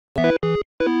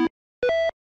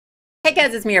Hey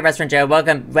guys, it's me, your best friend Joe.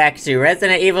 Welcome back to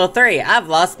Resident Evil 3. I've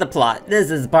lost the plot. This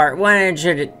is part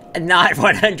 100, not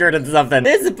 100 and something.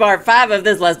 This is part 5 of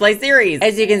this Let's Play series.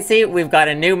 As you can see, we've got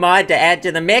a new mod to add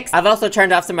to the mix. I've also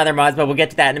turned off some other mods, but we'll get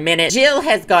to that in a minute. Jill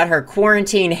has got her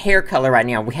quarantine hair color right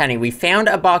now. Honey, we found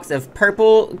a box of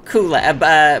purple Kool-Aid,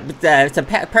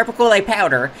 purple Kool-Aid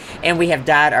powder, and we have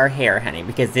dyed our hair, honey,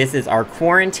 because this is our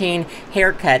quarantine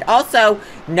haircut. Also,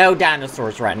 no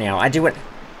dinosaurs right now.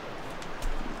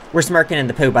 We're smirking in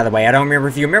the poo, by the way. I don't remember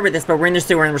if you remember this, but we're in the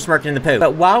sewer and we're smirking in the poo.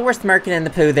 But while we're smirking in the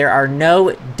poo, there are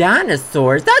no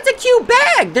dinosaurs. That's a cute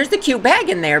bag! There's a cute bag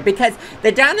in there because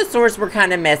the dinosaurs were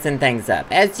kind of messing things up.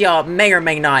 As y'all may or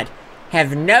may not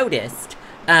have noticed,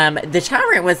 the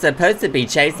tyrant was supposed to be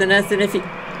chasing us, and if you...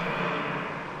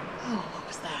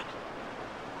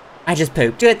 I just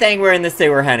pooped. Good thing we're in the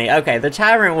sewer, honey. Okay, the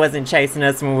tyrant wasn't chasing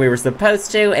us when we were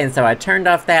supposed to, and so I turned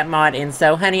off that mod, and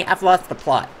so, honey, I've lost the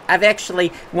plot. I've actually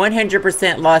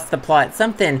 100% lost the plot.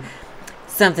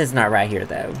 Something's not right here,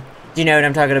 though. Do you know what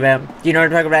I'm talking about? Do you know what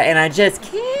I'm talking about? And I just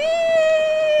can't believe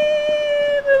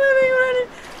it,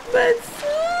 but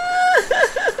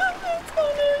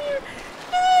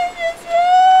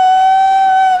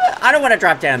I don't want to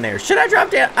drop down there. Should I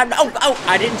drop down? Oh,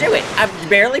 I didn't do it. I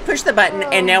barely pushed the button,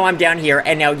 and now I'm down here,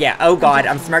 and now, yeah, oh God,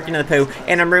 I'm smirking in the poo,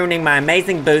 and I'm ruining my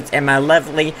amazing boots and my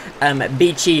lovely,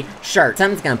 beachy shirt.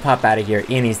 Something's gonna pop out of here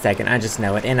any second, I just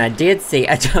know it. And I did see,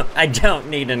 I don't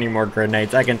need any more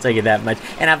grenades, I can tell you that much.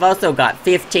 And I've also got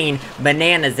 15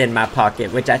 bananas in my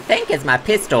pocket, which I think is my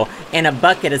pistol, and a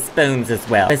bucket of spoons as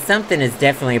well. But something is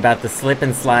definitely about to slip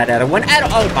and slide out of one.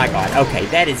 Oh my God, okay,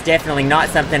 that is definitely not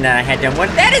something that I had done.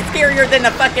 That is scarier than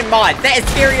the fucking mod. That is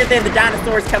scarier than the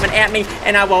dinosaurs coming at me,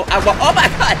 and I will, oh my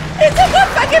God, what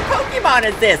fucking Pokemon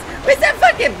is this? Is that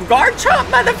fucking Garchomp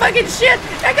motherfucking shit?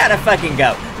 I gotta fucking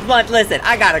go. But listen,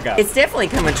 I gotta go. It's definitely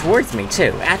coming towards me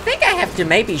too. I think I have to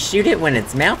maybe shoot it when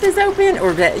its mouth is open,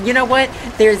 or you know what?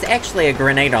 There's actually a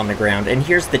grenade on the ground, and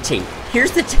here's the T.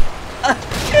 Here's the T.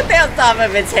 It bounced off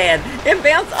of its head. It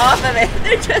bounced off of it.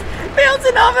 They're just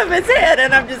bouncing off of its head,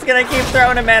 and I'm just gonna keep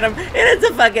throwing them at him. And it's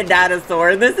a fucking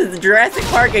dinosaur. And this is Jurassic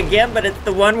Park again, but it's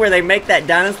the one where they make that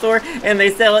dinosaur and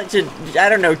they sell it to, I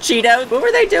don't know, Cheetos. What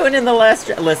were they doing in the last?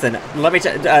 Listen, let me.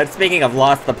 Speaking of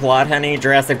lost the plot, honey,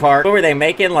 Jurassic Park. What were they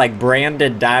making, like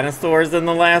branded dinosaurs in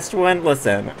the last one?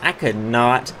 Listen, I could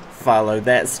not follow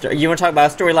that story. You want to talk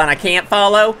about a storyline I can't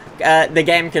follow? The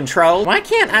game Control. Why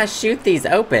can't I shoot these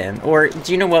open? Or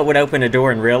do you know what would open a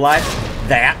door in real life?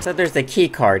 That. So there's a key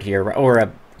card here,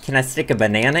 or can I stick a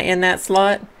banana in that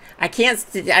slot? I can't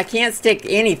stick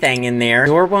anything in there.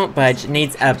 Door won't budge.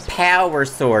 Needs a power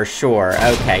source. Sure.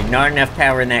 Okay. Not enough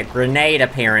power in that grenade,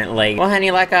 apparently. Well, honey,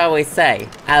 like I always say,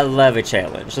 I love a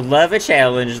challenge. Love a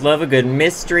challenge. Love a good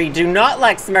mystery. Do not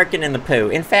like smirking in the poo.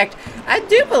 In fact, I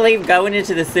do believe going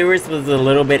into the sewers was a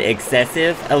little bit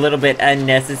excessive. A little bit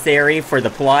unnecessary for the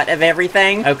plot of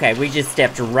everything. Okay, we just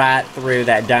stepped right through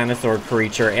that dinosaur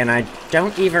creature, and I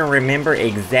don't even remember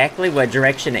exactly what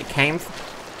direction it came from.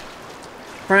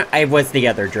 It was the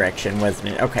other direction,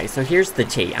 wasn't it? Okay, so here's the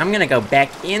T. I'm gonna go back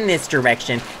in this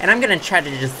direction, and I'm gonna try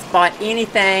to just spot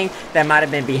anything that might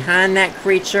have been behind that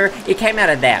creature. It came out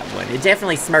of that one. It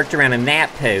definitely smirked around in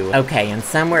that poo. Okay, and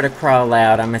somewhere to crawl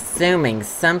out. I'm assuming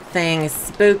something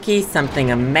spooky,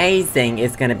 something amazing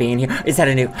is gonna be in here. Is that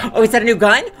a new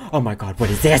gun? Oh my God, what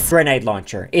is this? Grenade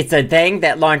launcher. It's a thing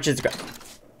that launches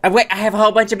wait, I have a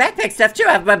whole bunch of backpack stuff too.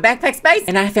 I have my backpack space,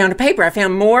 and I found a paper. I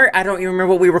found more. I don't even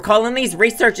remember what we were calling these.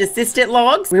 Research assistant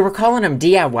logs. We were calling them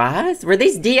DIYs. Were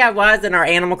these DIYs in our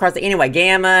Animal Crossing? Anyway,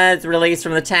 gammas, released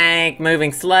from the tank,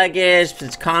 moving sluggish,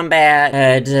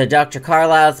 combat, Dr.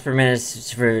 Carlisle's permitted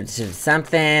for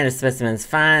something, a specimen's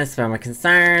fine, a my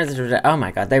concerns. Oh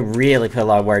my God, they really put a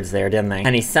lot of words there, didn't they?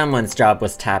 Honey, someone's job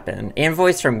was typing.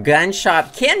 Invoice from Gun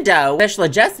Shop Kendo. Special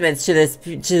adjustments to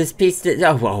this piece.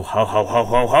 Oh, whoa, ho, ho, ho,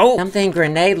 ho. Something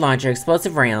grenade launcher,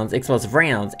 explosive rounds,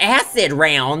 acid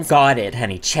rounds. Got it,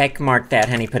 honey. Check mark that,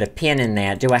 honey. Put a pin in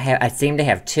that. I seem to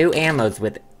have 2 ammos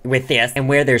with this, and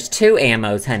where there's 2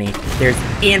 ammos, honey, there's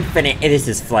infinite. This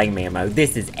is flame ammo.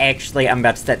 This is actually, I'm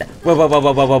about to set that. Whoa, whoa, whoa,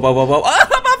 whoa, whoa, whoa, whoa, whoa, whoa. Oh,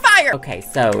 I'm on fire! Okay,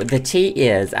 so the T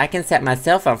is, I can set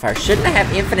myself on fire. Shouldn't I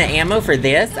have infinite ammo for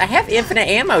this? I have infinite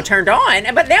ammo turned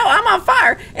on, but now I'm on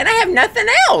fire, and I have nothing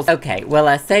else. Okay, well,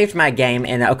 I saved my game,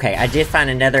 and okay, I did find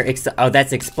another, oh,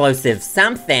 that's explosive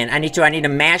something. I need to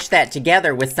mash that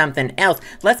together with something else.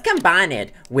 Let's combine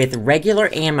it with regular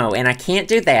ammo, and I can't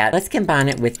do that. Let's combine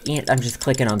it with, I'm just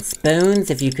clicking on spoons.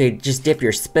 If you could just dip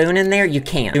your spoon in there, you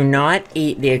can. Do not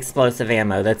eat the explosive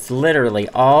ammo. That's literally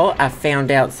all I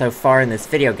found out so far in this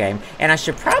video game. game, and I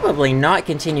should probably not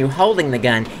continue holding the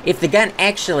gun if the gun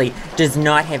actually does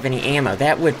not have any ammo.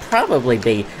 That would probably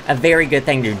be a very good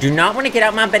thing to do. Do not want to get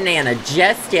out my banana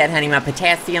just yet, honey. My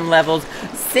potassium levels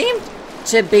seem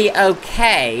to be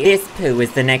okay. This poo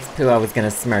is the next poo I was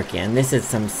gonna smirk in. This is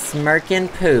some smirking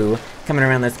poo coming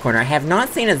around this corner. I have not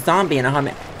seen a zombie in a home.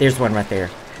 There's one right there.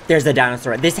 There's a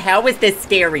dinosaur. How is this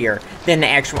scarier than the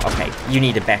actual? Okay, you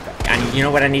need to back up. You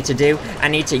know what I need to do?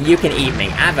 You can eat me.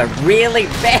 I have a really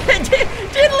bad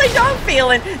diddly dog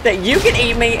feeling that you can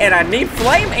eat me, and I need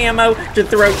flame ammo to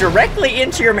throw directly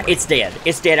into your. It's dead.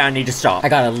 It's dead. I need to stop. I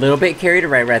got a little bit carried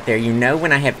away right there. You know,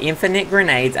 when I have infinite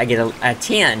grenades, I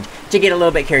tend to get a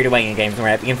little bit carried away in games where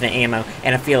I have infinite ammo,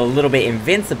 and I feel a little bit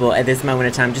invincible at this moment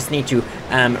in time. Just need to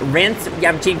rinse.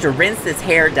 I'm trying to rinse this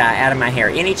hair dye out of my hair.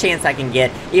 Any chance I can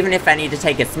get. Even if I need to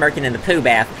take a smirking in the poo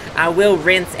bath, I will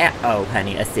rinse out. Oh,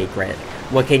 honey, a secret.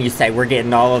 What can you say? We're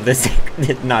getting all of the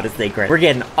secrets. Not a secret. We're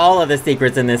getting all of the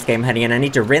secrets in this game, honey, and I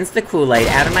need to rinse the Kool-Aid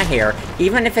out of my hair,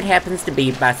 even if it happens to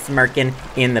be by smirking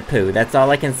in the poo. That's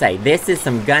all I can say. This is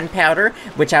some gunpowder,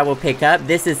 which I will pick up.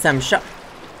 This is some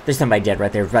There's somebody dead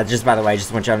right there, just by the way, I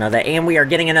just want y'all to know that. And we are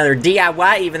getting another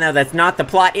DIY, even though that's not the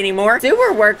plot anymore.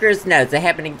 Sewer workers notes, it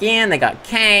happened again. They got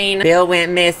Kane. Bill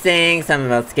went missing. Something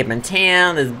about skipping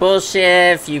town. This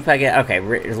bullshit. Few fucking, okay,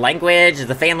 language is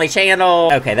the family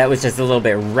channel. Okay, that was just a little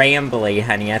bit rambly,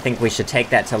 honey. I think we should take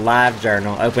that to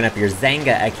LiveJournal. Open up your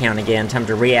Zanga account again. Time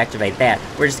to reactivate that.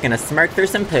 We're just gonna smirk through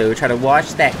some poo, try to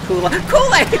wash that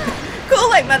Kool-Aid.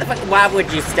 Kool-Aid, motherfucker! Why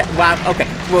would you okay,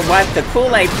 we'll wipe the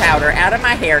Kool-Aid powder out of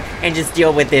my hair and just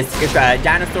deal with this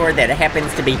dinosaur that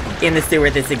happens to be in the sewer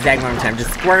at this exact moment in time.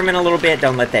 Just squirming a little bit,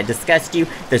 don't let that disgust you.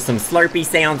 There's some slurpy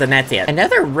sounds and that's it.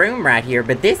 Another room right here,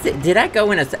 but this, that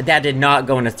did not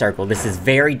go in a circle. This is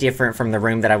very different from the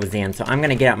room that I was in, so I'm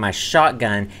gonna get out my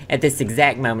shotgun at this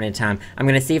exact moment in time. I'm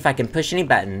gonna see if I can push any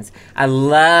buttons. I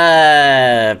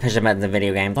love pushing buttons in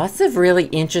video games. Lots of really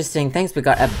interesting things. We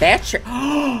got a battery.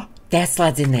 That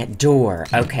slides in that door.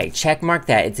 Okay, check mark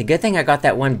that. It's a good thing I got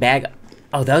that one bag.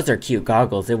 Oh, those are cute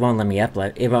goggles. It won't let me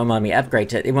upgrade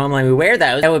to it. It won't let me wear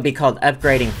those. That would be called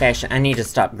upgrading fashion. I need to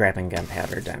stop grabbing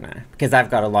gunpowder, don't I? Because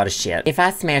I've got a lot of shit. If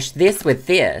I smash this with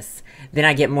this, then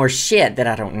I get more shit that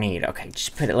I don't need. Okay,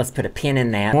 just let's put a pin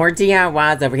in that. More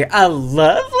DIYs over here. I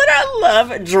love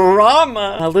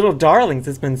drama. My little darlings,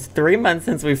 it's been 3 months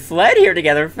since we fled here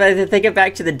together. Think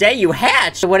back to the day you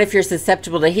hatched. What if you're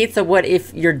susceptible to heat? So what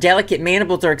if your delicate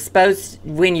mandibles are exposed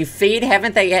when you feed?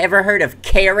 Haven't they ever heard of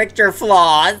character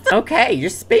flaws? Okay,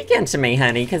 you're speaking to me,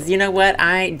 honey, because you know what?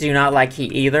 I do not like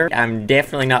heat either. I'm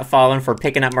definitely not falling for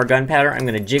picking up more gunpowder. I'm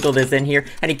gonna jiggle this in here.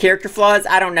 Honey, character flaws?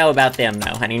 I don't know about them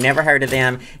though, honey. Never heard of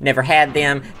them, never had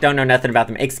them, don't know nothing about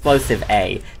them. Explosive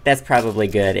A, that's probably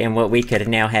good. And what we could have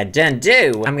now had done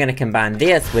I'm gonna combine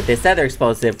this with this other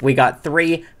explosive. We got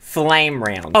 3 flame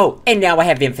rounds. Oh, and now I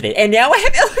have infinite. And now I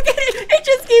have, look at it, it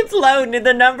just keeps loading. And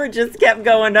the number just kept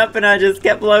going up and I just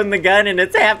kept loading the gun and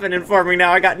it's happening for me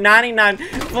now. I got 99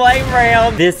 flame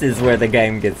rounds. This is where the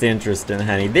game gets interesting,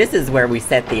 honey. This is where we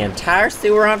set the entire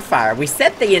sewer on fire. We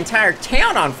set the entire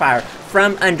town on fire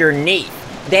from underneath.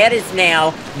 That is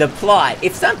now the plot.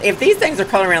 If these things are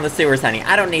crawling around the sewers, honey,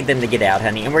 I don't need them to get out,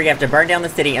 honey. And we're gonna have to burn down the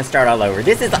city and start all over.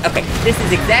 This is, okay, this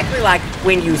is exactly like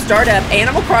when you start up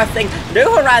Animal Crossing New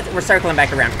Horizons. We're circling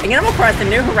back around. Animal Crossing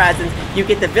New Horizons, you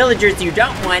get the villagers you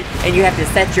don't want, and you have to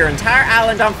set your entire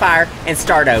island on fire and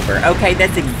start over. Okay,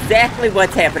 that's exactly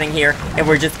what's happening here, and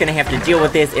we're just gonna have to deal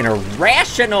with this in a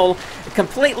rational,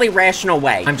 completely rational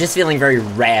way. I'm just feeling very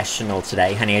rational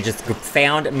today, honey. I just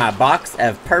found my box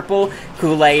of purple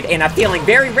Kool-Aid, and I'm feeling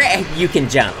very You can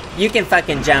jump. You can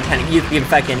fucking jump, honey. You can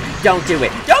fucking, don't do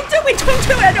it. Don't do it, don't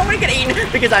do it. I don't want to get eaten,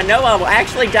 because I know I will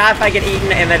actually die if I get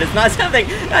eaten, and that is not something,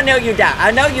 I know you die.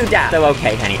 I know you die. So,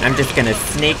 okay, honey, I'm just gonna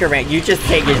sneak around. You just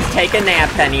take a nap,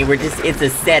 honey. It's a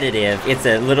sedative. It's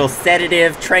a little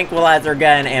sedative tranquilizer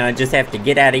gun, and I just have to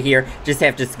get out of here. Just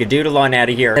have to skedoodle on out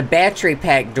of here. The battery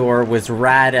pack door was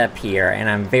right up here, and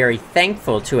I'm very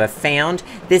thankful to have found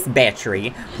this battery,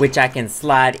 which I can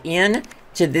slide in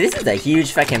to. This is a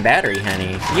huge fucking battery,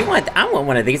 honey. I want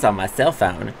one of these on my cell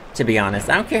phone, to be honest.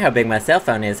 I don't care how big my cell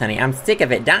phone is, honey. I'm sick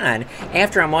of it dying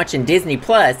after I'm watching Disney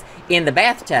Plus in the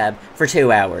bathtub for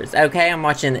 2 hours, okay? I'm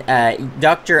watching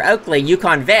Dr. Oakley,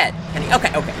 Yukon Vet. Honey, okay,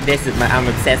 I'm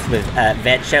obsessed with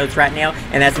vet shows right now,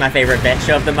 and that's my favorite vet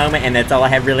show of the moment, and that's all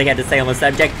I really had to say on the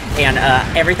subject. And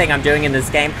everything I'm doing in this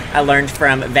game, I learned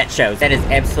from vet shows. That is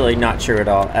absolutely not true at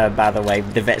all, by the way.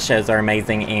 The vet shows are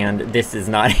amazing, and this is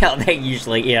not how they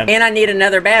usually end. And I need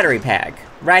another battery pack.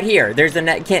 Right here. There's a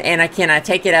can I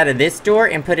take it out of this door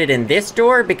and put it in this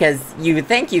door? Because you would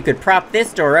think you could prop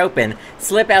this door open,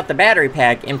 slip out the battery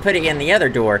pack, and put it in the other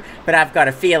door. But I've got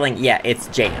a feeling, yeah, it's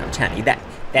jammed, honey.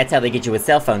 That's how they get you with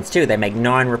cell phones, too. They make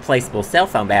non-replaceable cell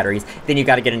phone batteries. Then you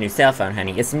gotta get a new cell phone,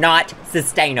 honey. It's not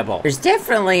sustainable. There's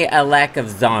definitely a lack of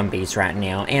zombies right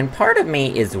now. And part of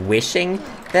me is wishing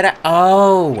that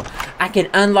I can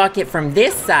unlock it from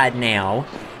this side now.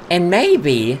 And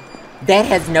maybe that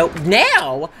has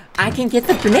now I can get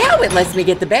now it lets me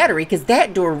get the battery because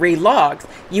that door relocks.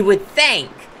 You would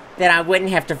think that I wouldn't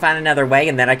have to find another way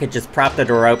and that I could just prop the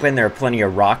door open. There are plenty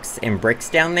of rocks and bricks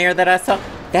down there that I saw.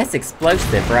 That's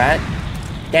explosive, right?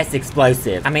 That's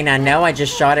explosive. I mean, I know I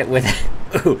just shot it with,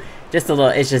 ooh, just a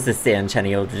little, it's just a cinch, honey.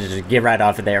 You'll just get right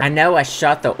off of there. I know I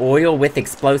shot the oil with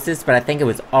explosives, but I think it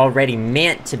was already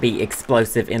meant to be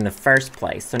explosive in the first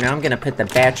place. So now I'm gonna put the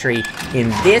battery in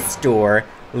this door.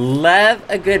 Love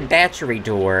a good battery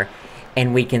door.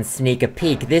 And we can sneak a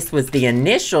peek. This was the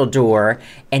initial door,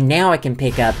 and now I can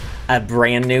pick up a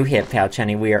brand new hip pouch,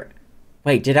 honey.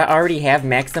 Wait, did I already have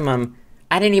maximum?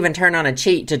 I didn't even turn on a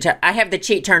cheat I have the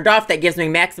cheat turned off that gives me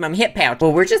maximum hip pouch.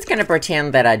 Well, we're just gonna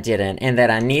pretend that I didn't and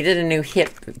that I needed a new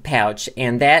hip pouch,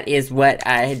 and that is what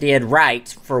I did right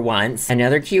for once.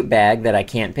 Another cute bag that I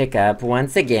can't pick up.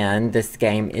 Once again, this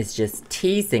game is just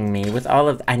teasing me with all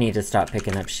of, I need to stop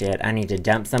picking up shit. I need to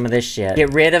dump some of this shit.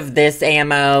 Get rid of this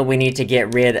ammo. We need to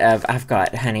get rid of, I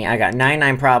got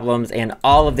 99 problems, and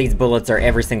all of these bullets are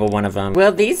every single one of them.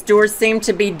 Well, these doors seem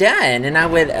to be done, and I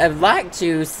would have liked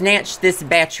to snatch this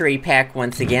battery pack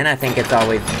once again. I think it's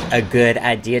always a good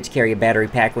idea to carry a battery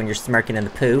pack when you're smirking in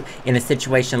the poo in a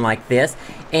situation like this.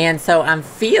 And so I'm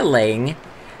feeling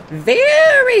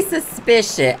very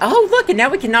suspicious. Oh, look, and now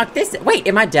we can knock this. Wait,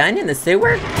 am I done in the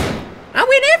sewer? I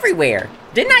went everywhere.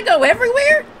 Didn't I go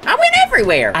everywhere? I went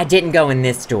everywhere. I didn't go in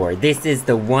this door. This is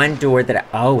the one door that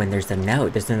oh, and there's a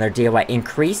note. There's another DIY.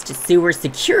 Increased sewer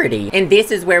security. And this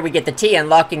is where we get the T,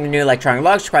 unlocking the new electronic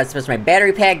log supplies, supposed to my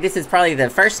battery pack. This is probably the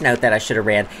first note that I should have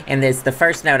read. And this is the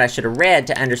first note I should have read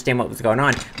to understand what was going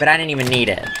on. But I didn't even need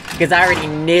it. Because I already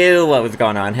knew what was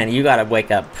going on, honey. You gotta wake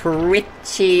up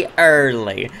pretty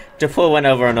early to pull one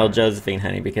over on old Josephine,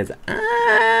 honey, because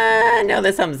I know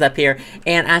that something's up here,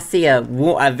 and I see a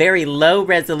very low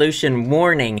resolution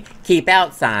warning, keep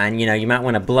out sign. You know, you might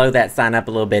want to blow that sign up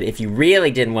a little bit if you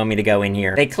really didn't want me to go in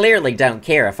here. They clearly don't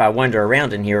care if I wander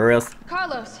around in here, or else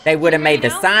Carlos, they would have made the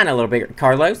sign a little bigger.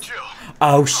 Carlos?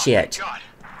 Oh, shit.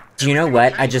 Do you know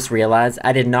what? I just realized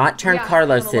I did not turn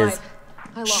Carlos's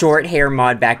short hair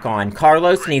mod back on.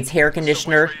 Carlos needs hair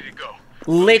conditioner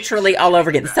literally all over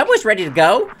again. Someone's ready to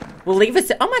go. We'll leave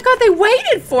us. Oh my God, they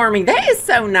waited for me. That is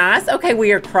so nice. Okay,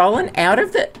 we are crawling out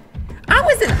of the. I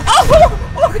was in.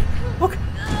 Oh, okay.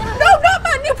 No, not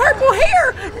my new purple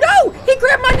hair. No, he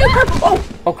grabbed my new purple. Oh,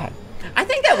 okay. I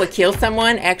think that would kill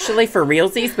someone, actually, for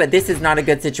realsies, but this is not a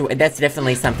good situation. That's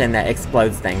definitely something that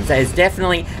explodes things. That is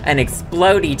definitely an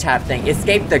explodey type thing.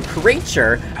 Escape the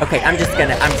creature. Okay, I'm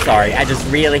sorry. I just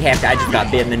really have to. I just got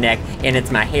bit in the neck, and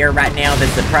it's my hair right now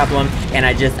that's the problem, and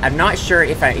I'm not sure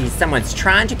if someone's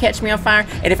trying to catch me on fire,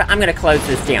 and I'm gonna close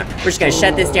this down. We're just gonna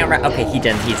shut this down right. Okay, he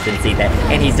didn't see that,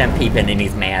 and he's done peeping, and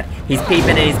he's mad. He's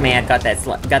peeping, and he's mad. Got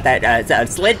that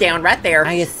slid down right there.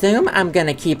 I assume I'm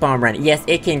gonna keep on running. Yes,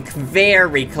 it can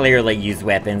very clearly use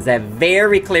weapons. That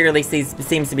very clearly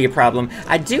seems to be a problem.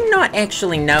 I do not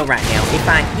actually know right now if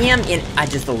I am in. I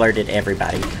just alerted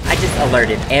everybody. I just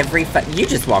alerted you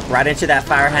just walked right into that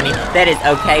fire, honey. That is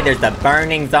okay. There's a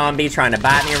burning zombie trying to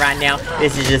bite me right now.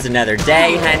 This is just another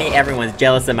day, honey. Everyone's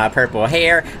jealous of my purple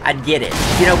hair. I get it.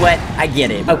 You know what? I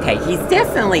get it. Okay, he's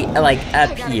definitely like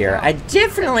up here. I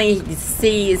definitely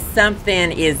see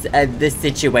something is the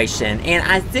situation, and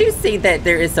I do see that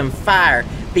there is some fire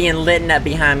being lit up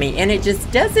behind me, and it just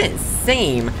doesn't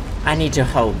seem. I need to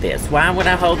hold this. Why would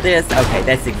I hold this? Okay,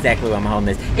 that's exactly why I'm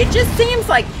holding this. It just seems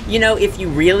like, you know, if you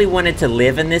really wanted to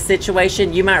live in this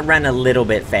situation, you might run a little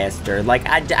bit faster. Like,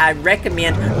 I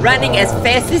recommend running as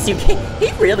fast as you can.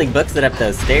 He really books it up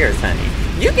those stairs, honey.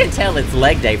 You can tell it's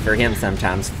leg day for him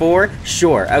sometimes, for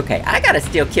sure. Okay, I gotta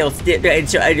still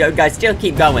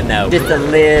keep going though. Just a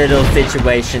little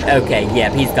situation. Okay,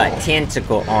 yep, he's got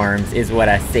tentacle arms is what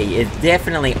I see. It's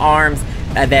definitely arms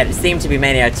that seem to be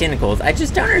made out of tentacles. I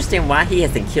just don't understand why he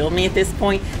hasn't killed me at this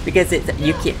point, because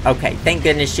you can't. Okay, thank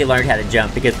goodness she learned how to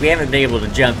jump, because we haven't been able to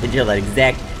jump until that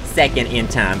exact second in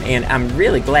time, and I'm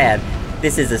really glad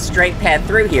this is a straight path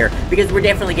through here, because we're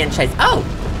definitely getting chased. Oh,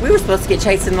 we were supposed to get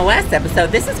chased in the last episode.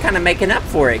 This is kind of making up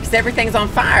for it, because everything's on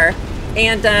fire,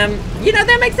 and you know,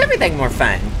 that makes everything more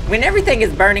fun. When everything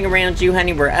is burning around you,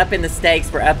 honey, we're up in the stakes,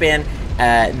 we're up in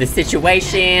the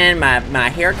situation, my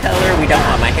hair color. We don't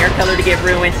want my hair color to get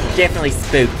ruined. Definitely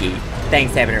spooky.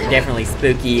 Things happen are definitely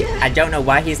spooky. I don't know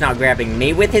why he's not grabbing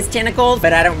me with his tentacles,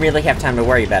 but I don't really have time to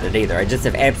worry about it either. I just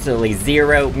have absolutely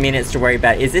 0 minutes to worry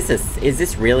about. Is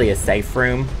this really a safe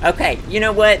room? Okay, you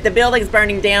know what? The building's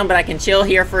burning down, but I can chill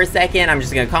here for a second. I'm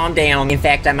just gonna calm down. In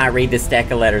fact, I might read this stack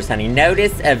of letters, honey.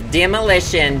 Notice of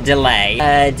demolition delay.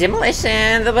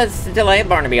 Demolition, delay at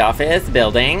Barnaby office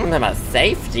building. Something about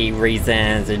safety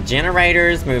reasons. The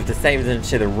generators, move the savers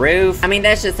to the roof. I mean,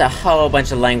 that's just a whole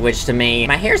bunch of language to me.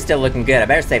 My hair's still looking good. I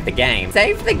better save the game.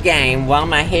 Save the game while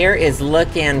my hair is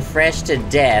looking fresh to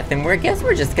death, and I guess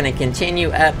we're just gonna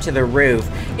continue up to the roof.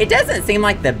 It doesn't seem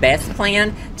like the best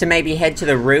plan to maybe head to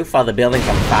the roof while the building's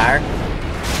on fire.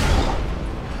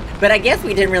 But I guess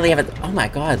we didn't really have a... Oh my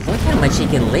god, look how much he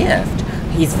can lift.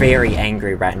 He's very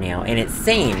angry right now, and it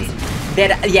seems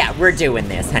that, yeah, we're doing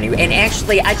this, honey. And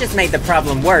actually, I just made the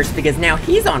problem worse because now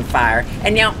he's on fire,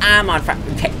 and now I'm on fire.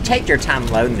 Take your time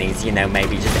loading these, you know,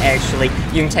 maybe just actually,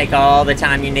 you can take all the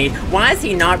time you need. Why is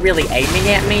he not really aiming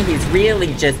at me? He's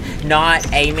really just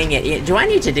not aiming at it. Do I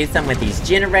need to do something with these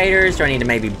generators? Do I need to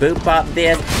maybe boop bop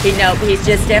this? No, he's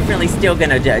just definitely still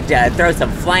gonna throw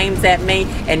some flames at me,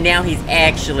 and now he's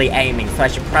actually aiming, so I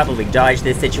should probably dodge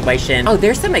this situation. Oh,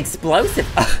 there's some explosive.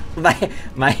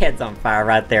 My head's on fire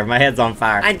right there. My head's on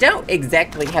fire. I don't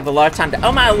exactly have a lot of time to...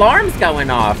 Oh, my alarm's going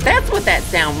off. That's what that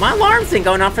sound... My alarm's been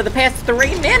going off for the past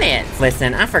 3 minutes.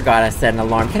 Listen, I forgot I set an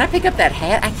alarm. Can I pick up that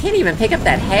hat? I can't even pick up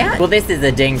that hat. Well, this is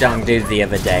a ding-dong doozy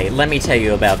of a day. Let me tell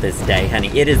you about this day, honey.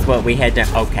 It is what we had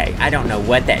to... Okay, I don't know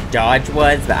what that dodge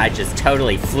was, but I just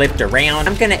totally flipped around.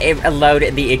 I'm gonna load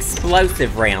the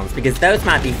explosive rounds, because those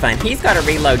might be fun. He's got to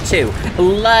reload, too.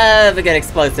 Love a good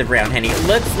explosive round, honey. It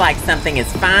looks like something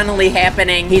is finally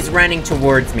happening. He's running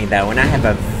towards me, though, and I have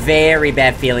a very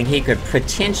bad feeling he could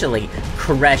potentially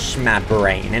crush my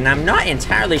brain. And I'm not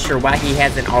entirely sure why he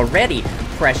hasn't already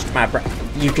crushed my brain.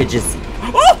 You could just...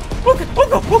 Oh!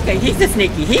 Okay, he's a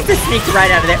sneaky right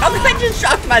out of there. Oh, I just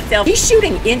shocked myself. He's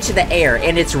shooting into the air,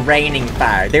 and it's raining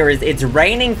fire. It's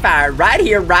raining fire right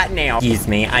here, right now. Excuse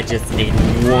me, I just need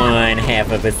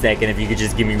 1/2 of a second. If you could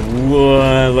just give me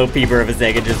one little peeper of a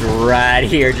second, just right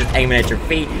here, just aiming at your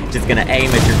feet. Just gonna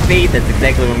aim at your feet. That's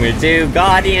exactly what I'm gonna do.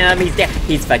 Got him. He's down.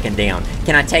 He's fucking down.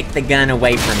 Can I take the gun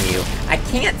away from you? I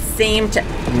can't seem to...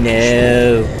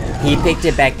 No. He picked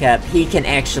it back up. He can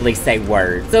actually say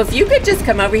words. So if you could just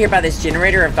come over here by this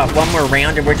generator, I've got one more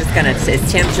round and we're just gonna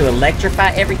attempt to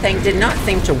electrify everything. Did not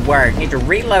seem to work. Need to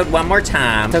reload one more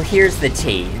time. So here's the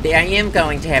tea. I am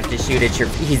going to have to shoot at your...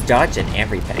 He's dodging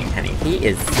everything, honey. He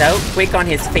is so quick on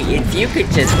his feet. If you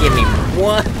could just give me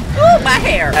one... Oh, my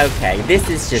hair. Okay, this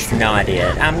is just not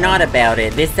it. I'm not about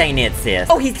it. This ain't it, sis.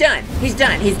 Oh, he's done. He's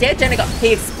done. He's dead.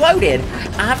 He exploded.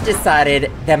 I've decided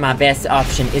that my best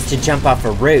option is to jump off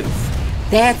a roof.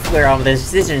 That's where all the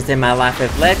decisions in my life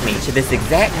have led me, to this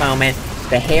exact moment.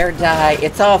 The hair dye,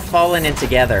 it's all falling in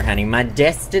together, honey. My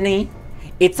destiny,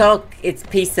 it's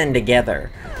piecing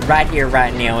together. Right here,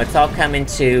 right now. It's all coming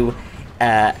to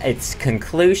its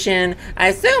conclusion. I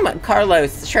assume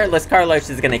shirtless Carlos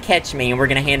is gonna catch me and we're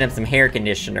gonna hand him some hair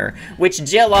conditioner, which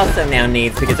Jill also now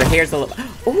needs because her hair's a little...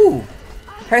 Ooh!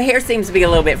 Her hair seems to be a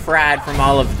little bit fried from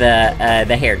all of the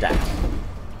hair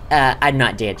dye. I'm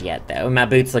not dead yet, though. My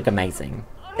boots look amazing.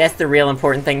 That's the real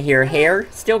important thing here. Hair,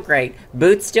 still great.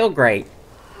 Boots, still great.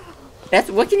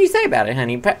 What can you say about it,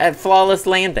 honey? Flawless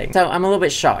landing. So, I'm a little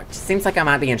bit shocked. Seems like I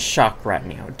might be in shock right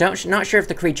now. Not sure if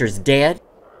the creature's dead.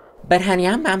 But, honey,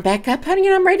 I'm back up, honey,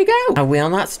 and I'm ready to go. I will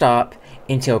not stop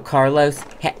until Carlos...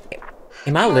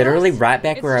 Am I literally right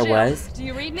back where I was? Do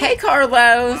you read me? Hey,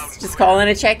 Carlos! Just calling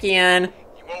to check in.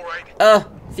 You alright?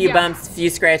 Few bumps, few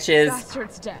scratches.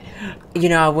 Bastard's dead. You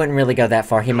know, I wouldn't really go that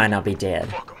far. He might not be dead.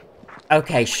 Fuck 'em.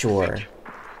 Okay, sure.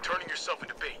 Turning yourself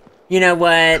into bait. You know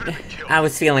what? I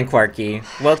was feeling quirky.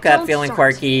 Woke up feeling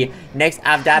quirky.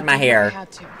 I've dyed my hair.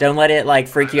 Don't let it, like,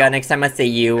 freak you out next time I see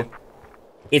you.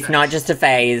 It's not just a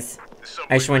phase.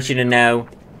 I just want you to know.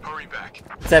 Hurry back.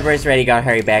 Subway's ready, gotta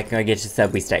hurry back, and go get to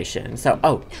Subway Station. So,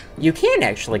 oh, you can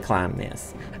actually climb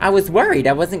this. I was worried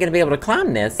I wasn't gonna be able to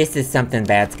climb this. This is something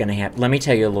bad's gonna happen. Let me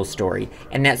tell you a little story.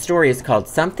 And that story is called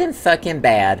Something Fucking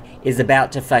Bad is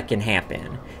About to Fucking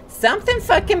Happen. Something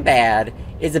fucking bad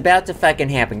is about to fucking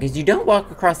happen, because you don't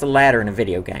walk across a ladder in a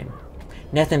video game.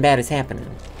 Nothing bad is happening.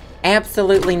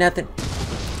 Absolutely nothing.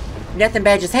 Nothing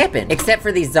bad just happened, except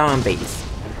for these zombies.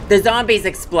 The zombies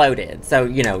exploded, so,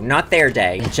 you know, not their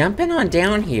day. Jumping on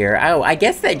down here, oh, I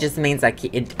guess that just means I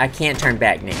can't turn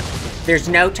back now. There's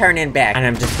no turning back. And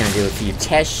I'm just gonna do a few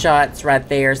test shots right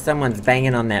there. Someone's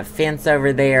banging on that fence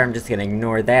over there. I'm just gonna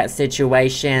ignore that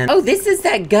situation. Oh, this is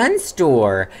that gun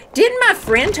store. Didn't my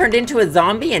friend turn into a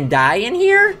zombie and die in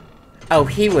here? Oh,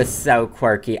 he was so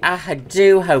quirky. I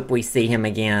do hope we see him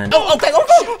again. Oh, okay.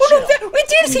 Oh, no, we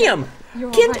did see him.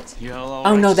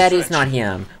 Oh no, that is not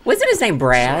him. Wasn't his name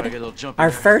Brad? Our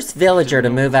first villager to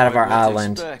move out of our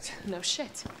island. No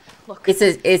shit. Look, It's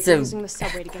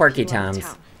a quirky times.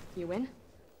 You in?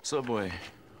 Subway.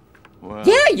 Well,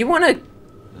 Yeah, you wanna?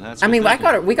 I mean,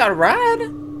 we got a ride.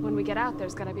 When we get out,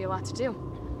 there's gonna be a lot to do.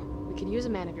 We could use a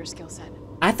man of your skill set.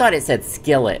 I thought it said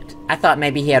skillet. I thought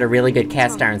maybe he had a really good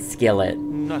cast iron skillet.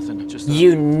 nothing. Just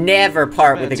You never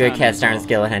part with a good cast iron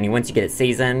skillet, honey. Once you get it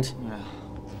seasoned,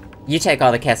 you take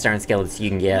all the cast iron skillets you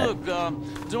can get. Look,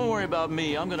 don't worry about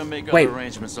me. I'm gonna make Wait. other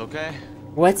arrangements, okay?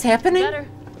 What's happening? Better.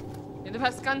 You're the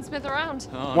best gunsmith around.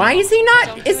 Oh, Why no. is he not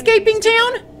Don't do escaping anything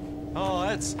town? Oh,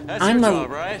 that's I'm your a-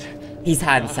 job, right? He's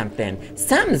hiding something.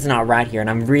 Something's not right here, and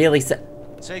I'm really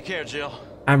Take care, Jill.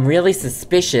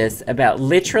 suspicious about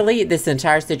literally this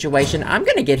entire situation. I'm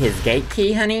gonna get his gate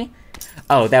key, honey.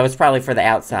 Oh, that was probably for the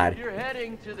outside. You're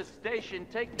heading to the station.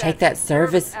 Take that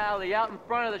service alley out in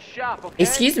front of the shop, okay?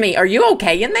 Excuse me, are you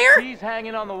okay in there? He's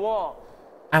hanging on the wall.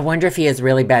 I wonder if he has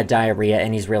really bad diarrhea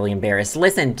and he's really embarrassed.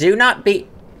 Listen, do not be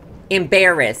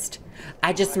embarrassed.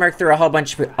 I just smirked through a whole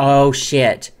bunch of... Oh,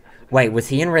 shit. Wait, was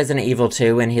he in Resident Evil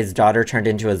 2 and his daughter turned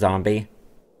into a zombie?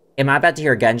 Am I about to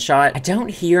hear a gunshot? I don't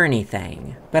hear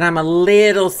anything, but I'm a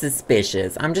little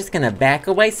suspicious. I'm just gonna back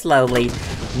away slowly,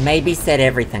 maybe set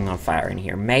everything on fire in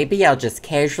here. Maybe I'll just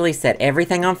casually set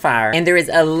everything on fire. And there is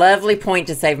a lovely point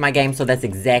to save my game, so that's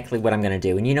exactly what I'm gonna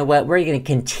do. And you know what? We're gonna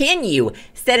continue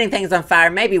setting things on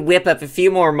fire, maybe whip up a few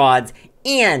more mods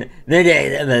in the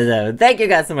next episode. Thank you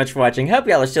guys so much for watching. Hope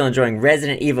y'all are still enjoying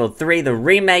Resident Evil 3, the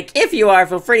remake. If you are,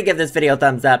 feel free to give this video a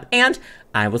thumbs up, and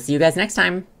I will see you guys next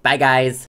time. Bye, guys.